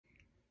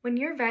When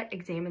your vet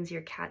examines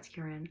your cat's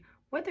urine,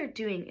 what they're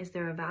doing is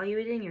they're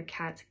evaluating your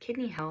cat's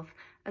kidney health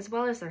as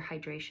well as their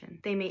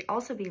hydration. They may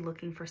also be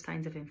looking for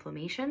signs of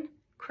inflammation,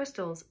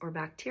 crystals, or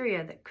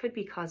bacteria that could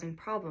be causing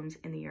problems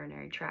in the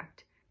urinary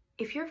tract.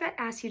 If your vet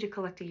asks you to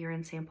collect a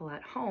urine sample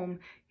at home,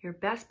 your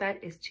best bet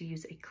is to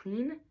use a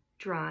clean,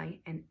 dry,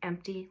 and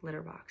empty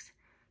litter box.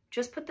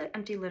 Just put the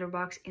empty litter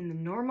box in the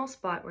normal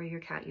spot where your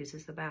cat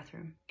uses the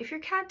bathroom. If your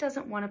cat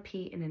doesn't want to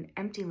pee in an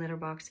empty litter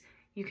box,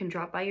 you can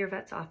drop by your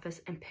vet's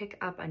office and pick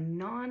up a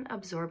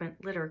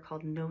non-absorbent litter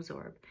called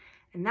Nosorb,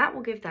 and that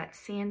will give that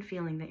sand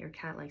feeling that your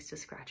cat likes to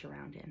scratch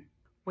around in.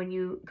 When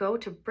you go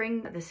to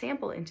bring the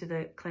sample into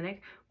the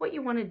clinic, what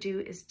you want to do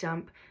is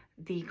dump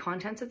the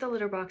contents of the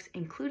litter box,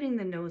 including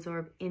the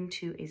Nosorb,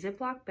 into a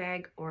Ziploc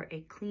bag or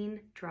a clean,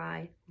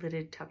 dry,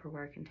 lidded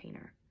Tupperware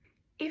container.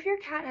 If your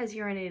cat has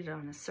urinated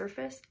on a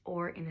surface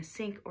or in a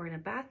sink or in a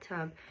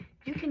bathtub,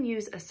 you can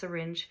use a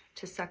syringe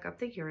to suck up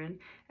the urine,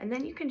 and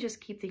then you can just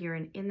keep the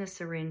urine in the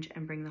syringe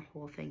and bring the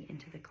whole thing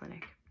into the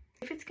clinic.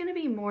 If it's going to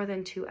be more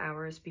than 2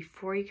 hours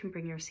before you can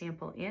bring your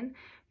sample in,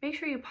 make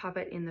sure you pop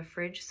it in the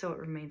fridge so it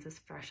remains as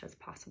fresh as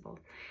possible.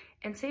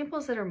 And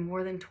samples that are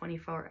more than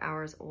 24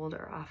 hours old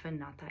are often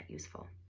not that useful.